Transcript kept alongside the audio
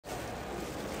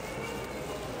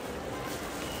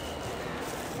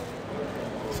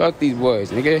Fuck these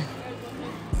boys, nigga.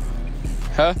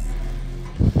 Huh?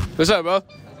 What's up, bro?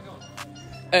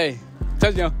 Hey,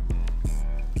 touchdown.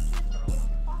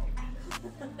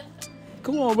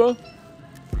 Come on, bro.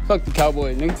 Fuck the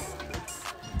Cowboys, nigga.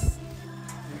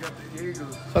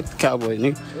 Fuck the Cowboys,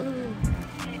 nigga.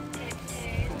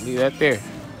 Leave that there.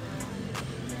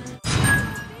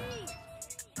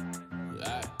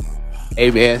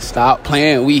 Hey man, stop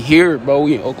playing. We here, bro.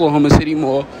 We in Oklahoma City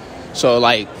Mall. So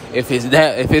like, if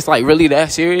it's like really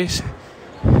that serious,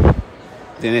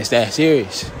 then it's that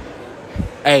serious.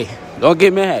 Hey, don't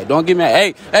get mad. Don't get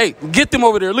mad. Hey, get them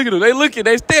over there. Look at them. They looking.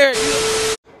 They staring.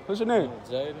 What's your name?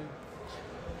 Jaden.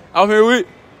 I'm here with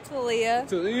Talia.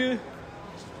 Talia.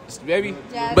 It's the baby.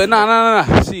 Jasmine. But nah.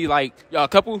 See, like y'all a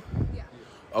couple. Yeah.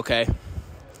 Okay. Switch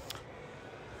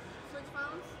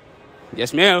phones?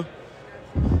 Yes, ma'am.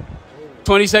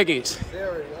 20 seconds.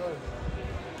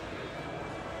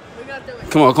 We got the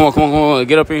Come on.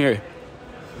 Get up in here.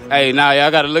 Hey, now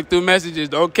y'all gotta look through messages.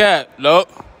 Don't cap. Nope.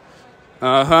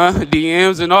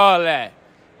 DMs and all that.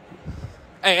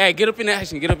 Hey, get up in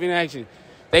action.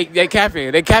 They capping.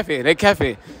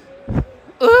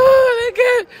 Ooh, they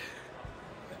cap.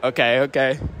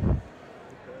 Okay.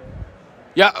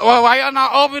 Yeah, well, why y'all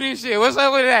not opening shit? What's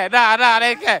up with that? Nah,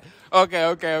 they cap. Okay.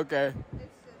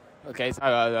 Okay,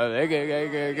 sorry.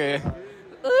 Okay.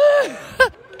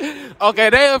 Okay,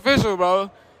 they official, bro.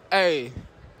 Hey,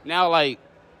 now, like,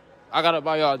 I gotta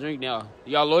buy y'all a drink now.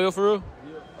 Y'all loyal for real?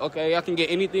 Yeah. Okay, y'all can get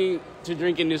anything to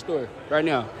drink in this store right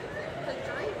now.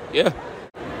 Yeah.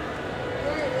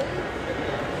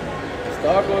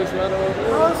 Starbucks right over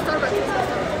there. Oh,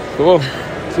 Starbucks. Come on.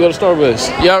 Let's go to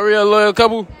Starbucks. Y'all real loyal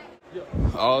couple? Yeah.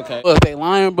 Oh, okay. Well, if they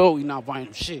lying, bro, we not buying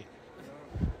them shit.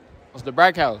 What's the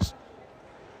Brack House?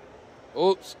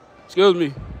 Oops. Excuse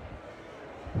me.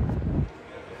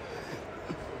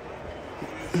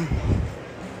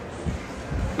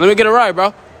 Let me get a ride,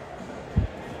 bro.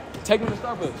 Take me to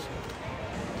Starbucks.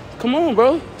 Come on,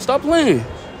 bro. Stop playing.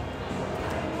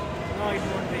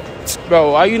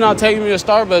 Bro, why you not taking me to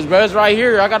Starbucks, bro? It's right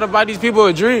here. I gotta buy these people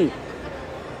a drink.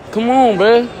 Come on,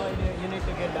 bro. You need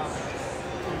to get down.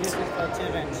 This is for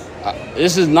children.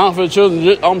 This is not for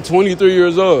children. I'm 23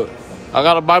 years old. I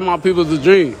gotta buy my people a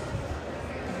drink.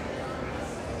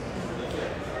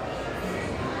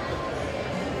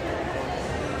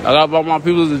 I gotta buy my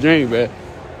people a drink, bro.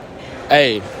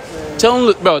 Hey, tell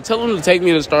them to take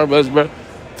me to Starbucks, bro.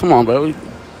 Come on, bro.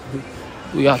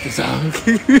 We got this out.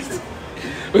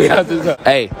 We got this out.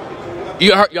 Hey,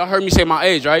 y'all heard me say my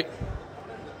age, right?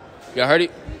 Y'all heard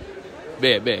it?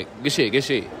 Bet. Good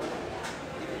shit.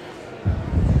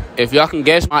 If y'all can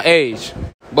guess my age,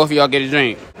 both of y'all get a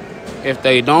drink. If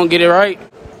they don't get it right,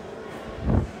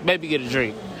 baby get a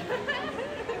drink.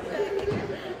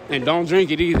 And don't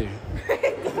drink it either.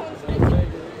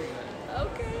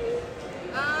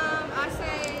 I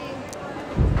say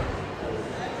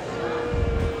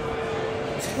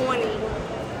 20.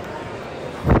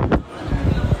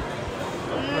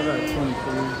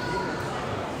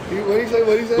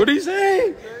 What do you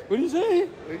say? What do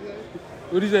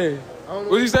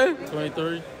you say?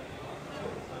 23.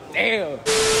 Damn.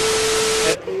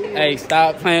 Hey,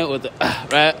 stop playing with the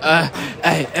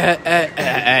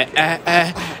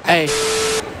hey.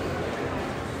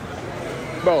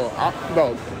 Bro,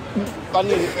 I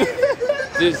need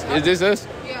this. Is this us?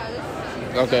 Yeah, this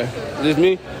is Okay. Is this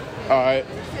me? All right.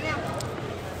 sit down.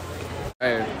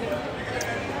 Hey.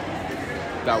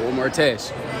 Got one more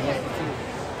test.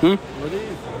 What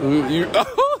is? He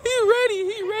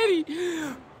ready.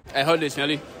 Hey, hold this,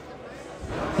 Nelly.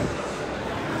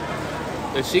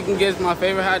 If she can guess my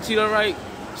favorite hot Cheeto right,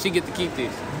 she get to keep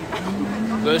this.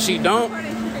 But if she don't,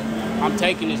 I'm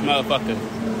taking this motherfucker.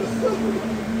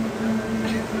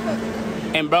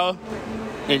 And bro,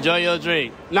 enjoy your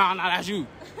drink. Nah, that's you.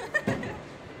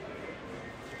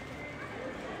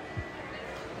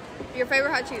 Your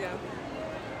favorite hot Cheeto?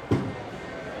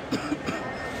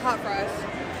 Hot fries.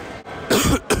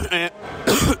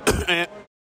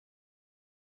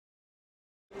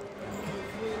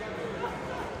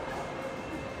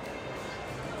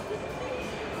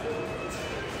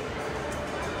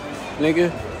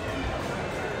 Nigga.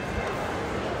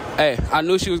 Hey, I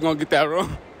knew she was gonna get that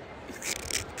wrong.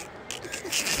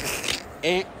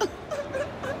 And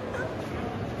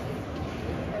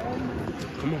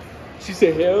come on. She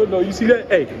said, hell no. You see that?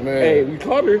 Hey, Hey, we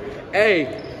caught her. Hey,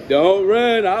 don't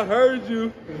run. I heard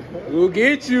you. We'll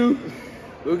get you.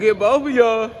 We'll get both of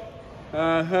y'all.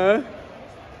 Uh-huh.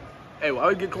 Hey, why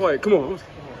we get quiet? Come on.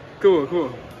 Where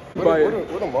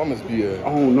the mamas be at? I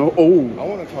don't know. Oh. I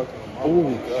want to talk to them.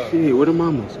 Oh, shit. Where the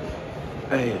mamas?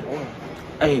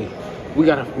 Hey. We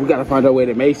gotta find our way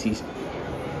to Macy's.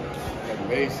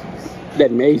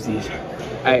 That Macy's.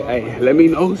 Hey, let me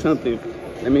know something.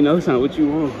 Let me know something. What you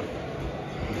want?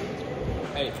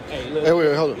 Hey, look. Hey,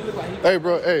 wait, hold on. Hey,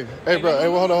 bro. Hey, bro. Hey,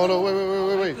 hold on.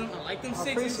 Wait. I like them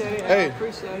sixes. Hey.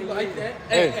 You like that?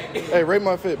 Hey, rate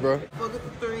my fit, bro. Fuck with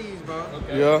the threes, bro.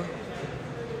 Okay. Yeah.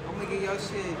 I'm gonna give your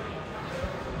shit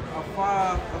a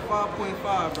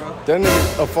 5.5, bro. That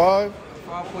nigga a 5?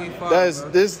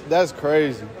 5.5. That's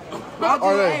crazy.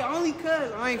 Hey, only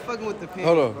cause I ain't fucking with the pen.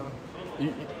 Hold on. Bro.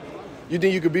 You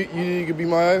think you could beat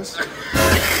my ass?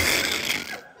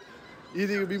 You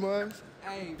think you could beat my ass?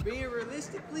 Hey, being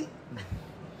realistically.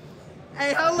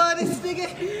 Hey, hold on, this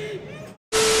nigga.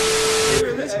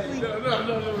 Realistically.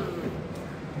 No.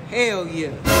 Hell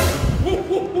yeah.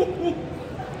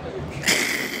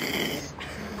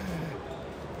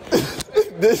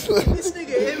 This This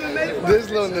nigga MMA. this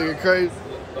little nigga crazy.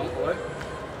 What?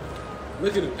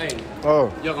 Look at him. Hey,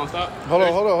 Oh. y'all gonna stop? Hold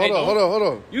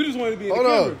on. You just wanted to be in Hold the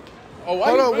on. camera. Oh, why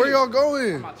Hold you on, where running? y'all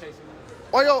going? I'm not chasing you.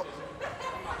 Why y'all?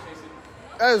 I'm not chasing you.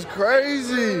 That's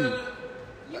crazy.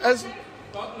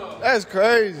 That's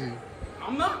crazy.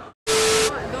 I'm not.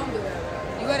 Don't do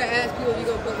that. You gotta ask people if you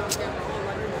gonna put it on camera.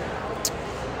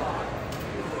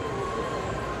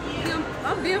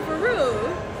 I'm being for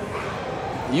real.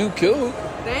 You cute,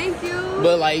 Thank you.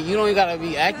 but like you don't gotta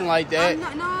be acting like that.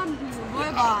 I'm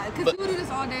boy, bye. Cause people do this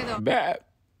all day though. Bad.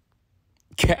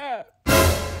 Cat.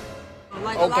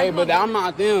 Like, Okay, like, but I'm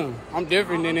not them. I'm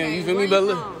different than them. Okay, You feel where me? But you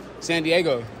look, from? San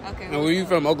Diego. Okay. And where you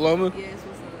from? Oklahoma? Yes,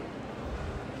 what's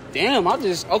up? Damn, I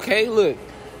just okay. Look,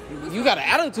 you got an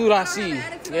attitude. I see. don't have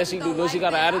an attitude. Yes, she I do. don't No, she like got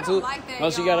an that. I don't attitude. like that, No,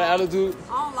 she got an y'all. attitude.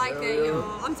 I don't like that,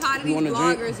 y'all. I'm tired of You these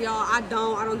wanna drink? vloggers,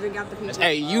 y'all. I don't drink after people.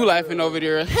 Hey, you laughing over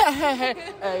there?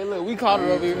 Hey, look, we caught her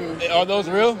over here. Are those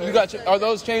real? You got? Are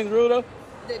those chains real though?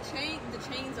 The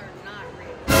chains are not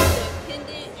real. The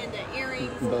pendant and the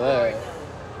earrings But are,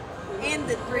 and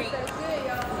the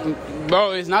ring.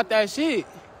 bro, it's not that shit.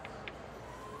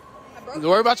 Don't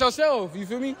worry about yourself. You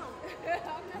feel me?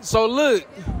 So look,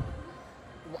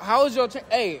 how is your?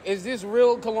 Hey, is this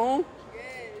real cologne? Yes.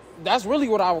 That's really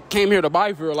what I came here to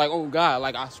buy for. Like, oh God,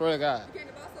 like I swear to God, You came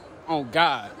to buy something? oh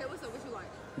God, Okay, what's up? What you like?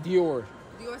 Dior.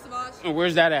 Dior Sauvage? And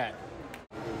where's that at?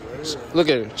 Look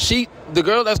at her. The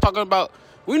girl that's talking about.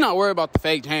 We not worried about the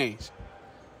fake chains.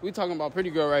 We talking about pretty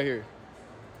girl right here.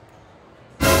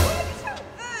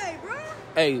 Hey, bro.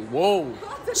 Hey, whoa.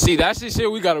 See, that's the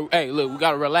shit we gotta. Hey, look, we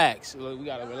gotta relax. Look, we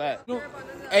gotta relax.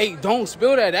 Hey, don't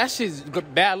spill that. That shit's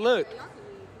bad luck.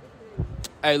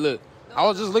 Hey, look, I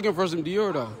was just looking for some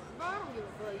Dior though. Bro, I don't give a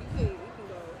fuck. You can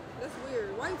go. That's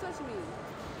weird. Why you touching me?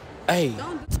 Hey,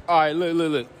 Don't do all right,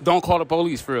 look. Don't call the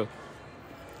police for real.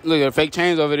 Look at the fake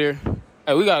chains over there.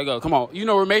 Hey, we gotta go. Come on. You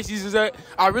know where Macy's is at?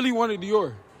 I really wanted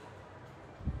Dior.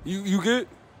 You good?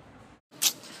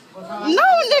 No,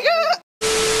 nigga.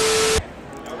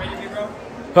 Y'all ready, big bro?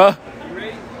 Huh? You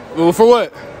ready? Well, for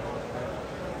what?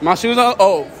 My shoes on?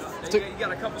 Oh. You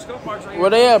got a couple scuff marks right here. Where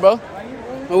they at, bro?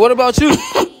 Well, what about you?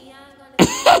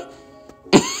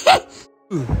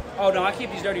 Oh, no, I keep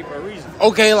these dirty for a reason.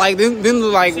 Okay, like then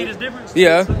like See this difference?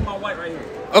 Yeah. Look at my white right here.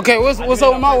 okay, what's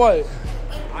up with my wife?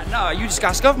 Nah, you just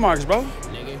got scuff marks, bro.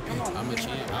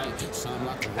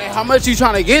 Hey, how much you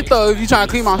trying to get though? If you trying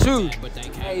to clean my shoes?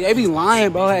 Hey, they be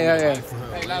lying, bro. Hey,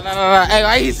 no. Hey,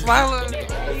 why you smiling?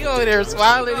 You over there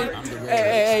smiling?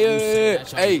 Hey.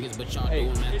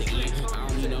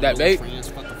 That bait?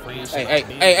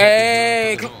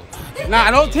 Hey. Nah,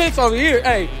 no tits over here.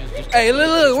 Hey,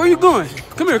 look, where you going?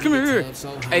 Come here.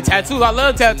 Hey, tattoos. I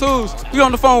love tattoos. Who you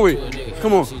on the phone with?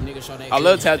 Come on. I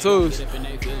love tattoos.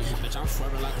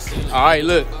 All right,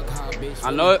 look.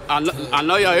 I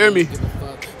know y'all hear me.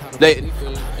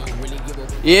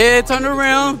 Yeah, turn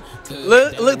around.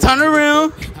 Look, turn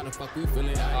around.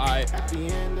 All right.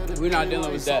 We're not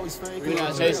dealing with that. We're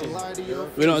not chasing.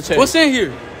 We don't chase. What's in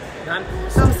here?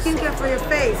 Some skincare for your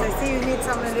face. I see you need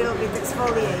some a little bit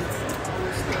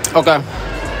exfoliate.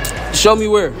 Okay. Show me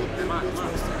where.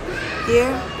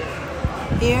 Here,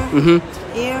 here,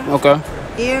 here, Okay.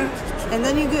 here, and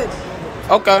then you're good.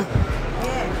 Okay.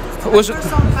 Yeah. What's First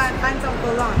your- find some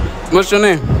cologne. What's your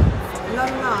name? No,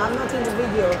 I'm not in the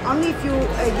video. Only if you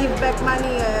give back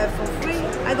money for free,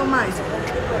 I don't mind.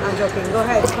 I'm joking. Go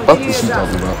ahead. Continue your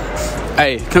job.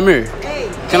 Hey, come here. Hey.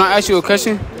 Can I ask you a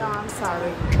question? No, I'm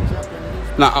sorry.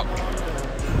 Nah.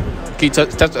 Can you touch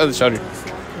the other shoulder?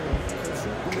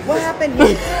 What happened here?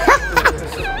 You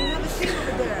have a seat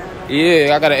over there.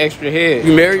 Yeah, I got an extra head.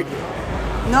 You married?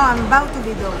 No, I'm about to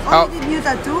be though. How- Oh, you did new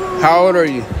tattoo? How old are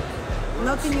you?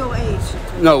 Not in your age.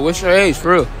 No, what's your age,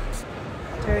 for real?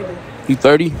 30. You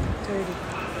 30? 30.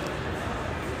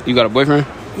 You got a boyfriend?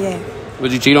 Yeah.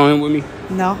 Would you cheat on him with me?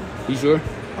 No, You sure?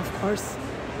 of course.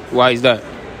 Why is that?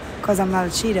 Because I'm not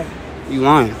a cheater. You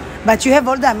lying? But you have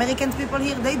all the American people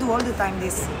here, they do all the time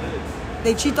this.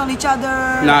 They cheat on each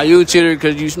other. Nah, you a cheater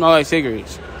because you smell like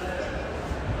cigarettes.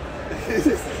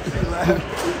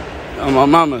 Oh, my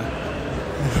mama.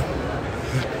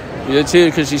 You're a cheater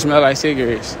because she smell like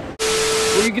cigarettes.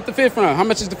 Where you get the fit from? How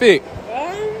much is the fit?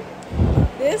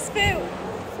 This fit,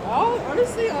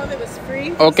 honestly, all of it was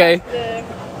free. Okay. The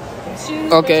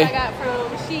shoes, Okay. which I got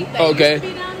from Sheep that Okay. used to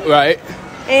be down there. Right.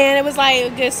 And it was like a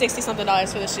good $60-something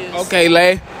for the shoes. Okay,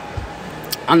 Lay.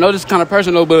 I know this is kind of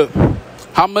personal, but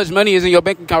how much money is in your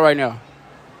bank account right now?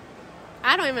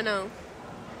 I don't even know.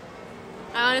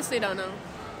 I honestly don't know.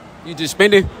 You just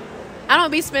spending? I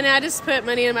don't be spending. I just put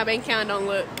money in my bank account and don't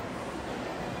look.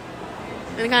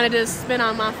 And kind of just spend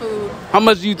on my food. How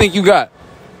much do you think you got?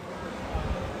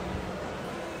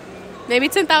 Maybe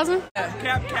 10,000. Cap.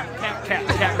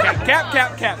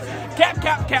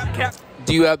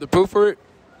 Do you have the proof for it?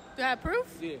 Do I have proof?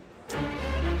 Yeah.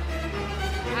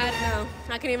 I don't know.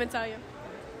 I can't even tell you.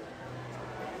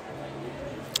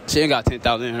 She ain't got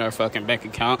 10,000 in her fucking bank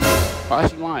account. Why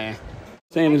is she lying?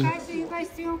 Saying is, You guys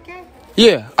still okay?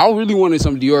 yeah, I really wanted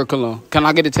some Dior cologne. Can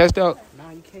I get it tested out?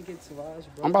 Nah, you can't get Savage,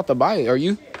 bro. I'm about to buy it. Are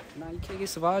you? Nah, you can't get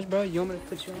Savage, bro. You want me to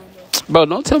put you on, bro? Bro,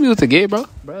 don't tell me what to get, bro.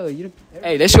 Bro, you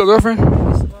Hey, that's your girlfriend?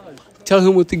 Savage. Tell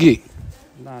him what to get.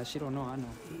 Nah, she don't know. I know.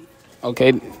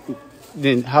 Okay,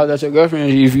 then how that's your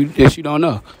girlfriend if you don't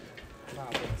know? Nah, bro,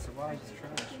 Savage is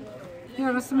trash. You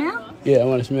want to smell? Yeah, I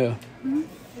want to smell. And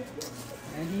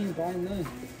he ain't buying none.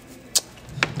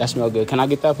 That smell good. Can I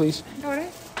get that, please? Alright.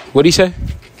 What'd he say?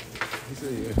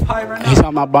 Hi, right He's not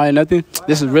about buying nothing.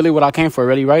 This is really what I came for,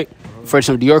 really, right? For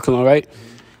some Dior cologne, right?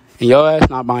 And your ass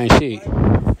not buying shit.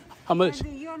 How much?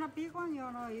 You want a big one? You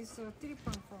want it's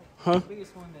 3.4. Huh?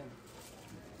 Biggest one then.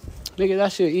 Nigga,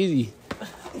 that shit easy.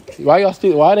 Why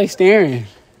are they staring?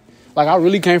 Like, I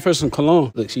really came for some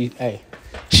cologne. Look, she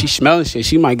smelling shit.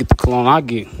 She might get the cologne I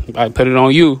get. I put it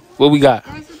on you. What we got?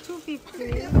 That's a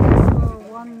 250. So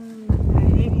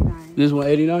 189. This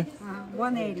 189?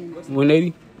 180.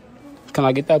 180? Can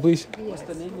I get that, please? What's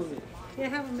the name of it? They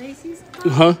have a Macy's.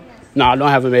 Huh? No, I don't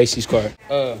have a Macy's card.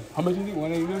 How much is it?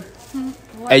 189?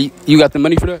 Hey, you got the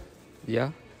money for that?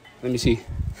 Yeah. Let me see.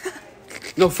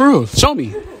 No, for real. Show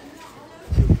me.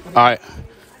 All right.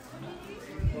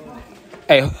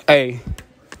 Hey.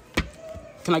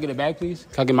 Can I get a bag, please?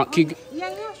 Can I get my key?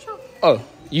 Yeah, sure. Oh,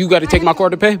 you got to take my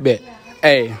card to pay? Bet.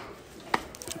 Hey.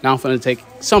 Now I'm finna take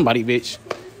somebody, bitch.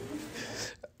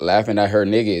 Laughing at her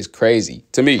nigga is crazy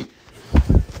to me.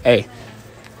 Hey.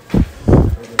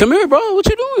 Come here, bro. What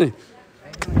you doing?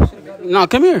 Nah,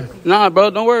 come here. Nah, bro.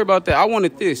 Don't worry about that. I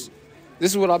wanted this.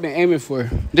 This is what I've been aiming for.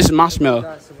 This is my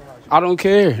smell. I don't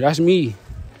care. That's me.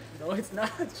 No, it's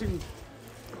not you.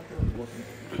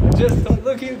 Just don't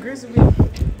look. He agrees with me.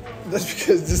 That's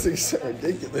because this thing's so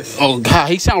ridiculous. Oh, God.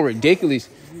 He sound ridiculous.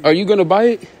 Are you going to buy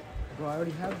it? Bro, I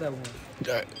already have that one.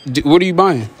 What are you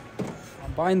buying?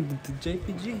 I'm buying the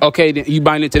JPG. Okay, then you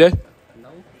buying it today? No.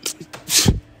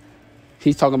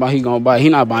 He's talking about he gonna buy it. He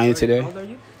not buying it today. How old are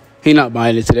you? He not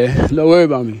buying it today. Don't worry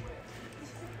about me.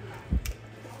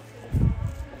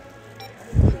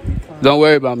 Don't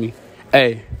worry about me.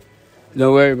 Hey,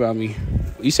 don't worry about me.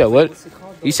 You said what?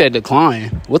 You said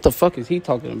decline. What the fuck is he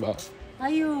talking about? Are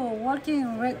you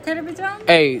working with television?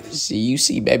 Hey, see, you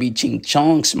see baby Ching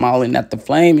Chong smiling at the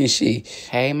flame and shit.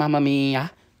 Hey, mama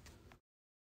mia.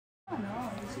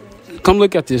 Come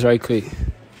look at this right quick.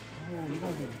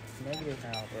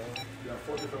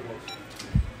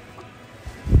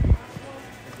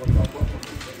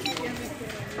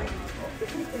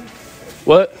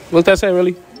 What? What's that say,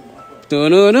 really?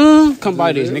 Dun-dun-dun. Come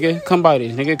buy this, nigga. Come buy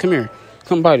this, nigga. Come here.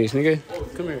 Come buy this, nigga.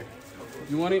 Come here.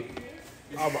 You want it?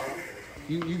 I'll buy it.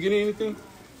 You getting anything?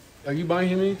 Are you buying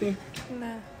him anything?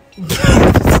 Nah.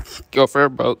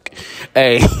 Girlfriend broke.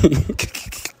 Hey.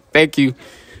 Thank you.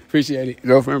 Appreciate it.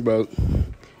 Girlfriend broke.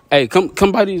 Hey,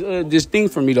 come buy these this thing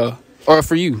for me though. Or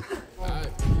for you.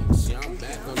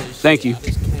 Thank you.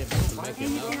 Thank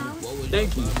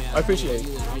you. I appreciate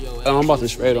it. I'm about to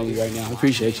spray it on you right now. I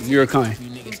appreciate you. You're kind.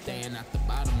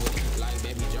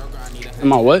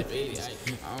 Am I what?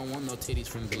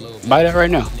 Buy that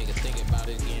right now.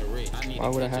 Why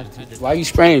would I have to? Why are you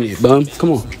spraying it, bum?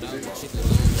 Come on.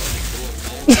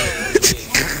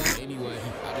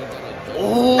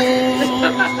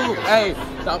 Oh, hey,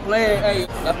 stop playing. Hey,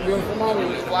 that's beautiful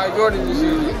moment. Why Jordan and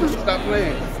shit? Stop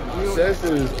playing. That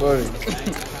shit is funny.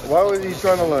 Why was he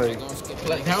trying to like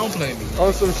downplay me?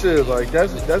 on some shit? Like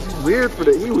that's weird for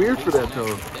that. He weird for that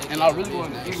tone. And I really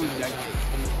want to English jacket.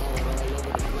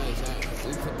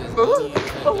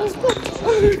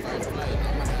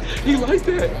 You like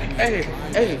that?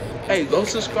 Hey, go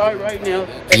subscribe right now.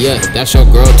 Yeah, that's your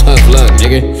girl, tough luck,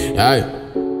 nigga. All right.